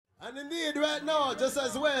And indeed, right now, just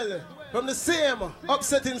as well, from the same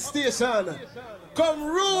upsetting station, come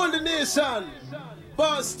rule the nation,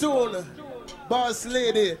 Boss Tune, Boss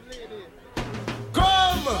Lady.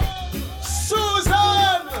 Come, Susan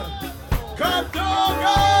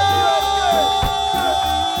Cadogan!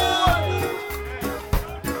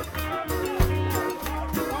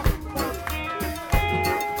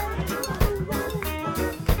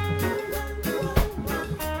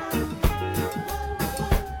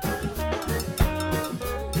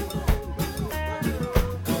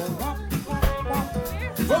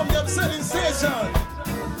 From the upsetting station,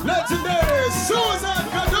 legendary Susan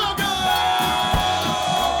Cadogan!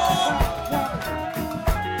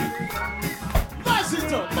 Mash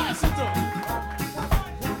it up, mash it up.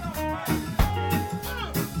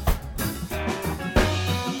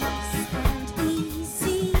 And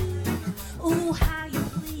easy, ooh, how you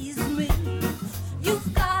please me.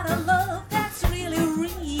 You've got a love that's really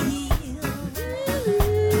real.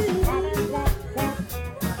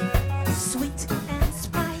 Sweet and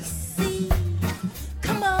spicy,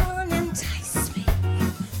 come on, entice me.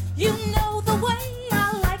 You know the way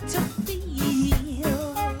I like to feel.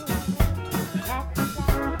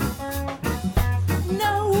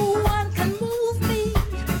 No one can move me,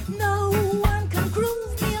 no one can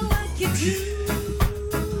groove me like you do.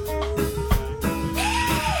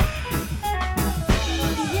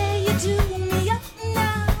 Yeah, you do me up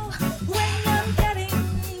now when I'm getting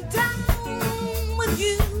down with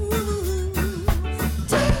you.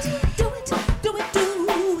 Do it, do it, do it, do it,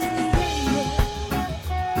 yeah.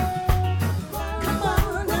 Come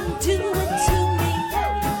on and do it to me.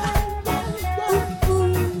 Ooh,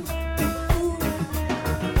 ooh, ooh.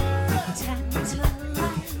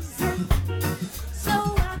 Tantalizing, so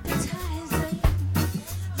appetizing.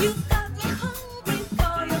 You've got me hungry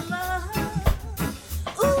for your love.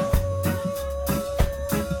 Ooh,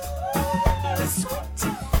 sweet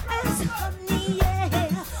as honey,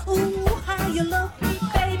 yeah. Ooh, how you love me,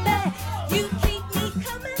 baby. You keep me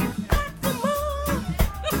coming back for more.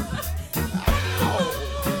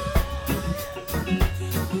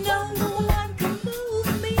 No one can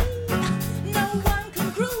move me, no one can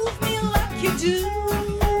groove me like you do.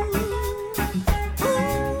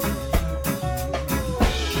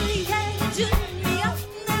 Yeah, you do me up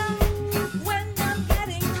now when I'm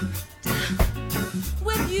getting down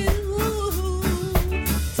with you.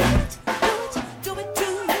 Do it,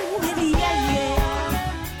 yeah, yeah.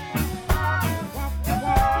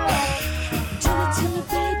 Do it to me,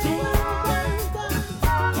 baby.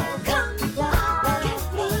 Come get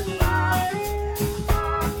me.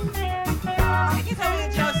 Take it away,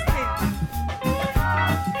 Justin.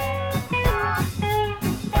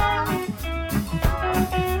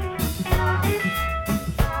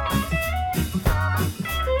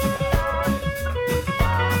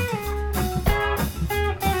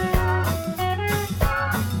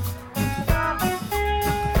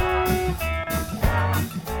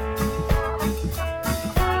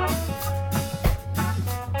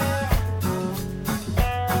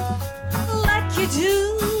 Like you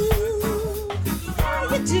do,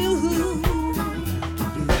 yeah, you do.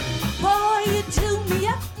 Boy, you do me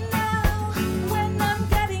up now when I'm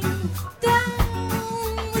getting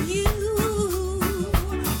down with you.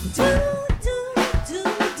 Do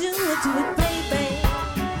it, baby.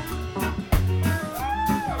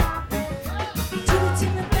 Do it to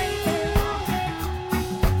me, baby.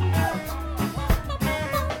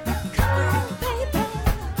 Come on, baby.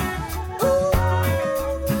 Ooh.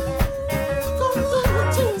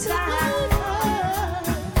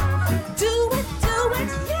 Do it,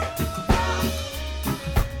 yeah.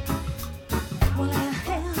 Well,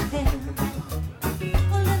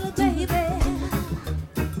 little baby.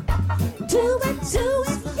 Do it,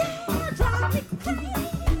 yeah. Drive me crazy.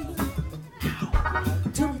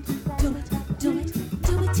 Do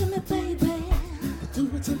it to me, baby. Do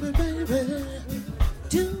it to me, baby.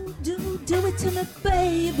 Do it to me,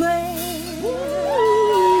 baby.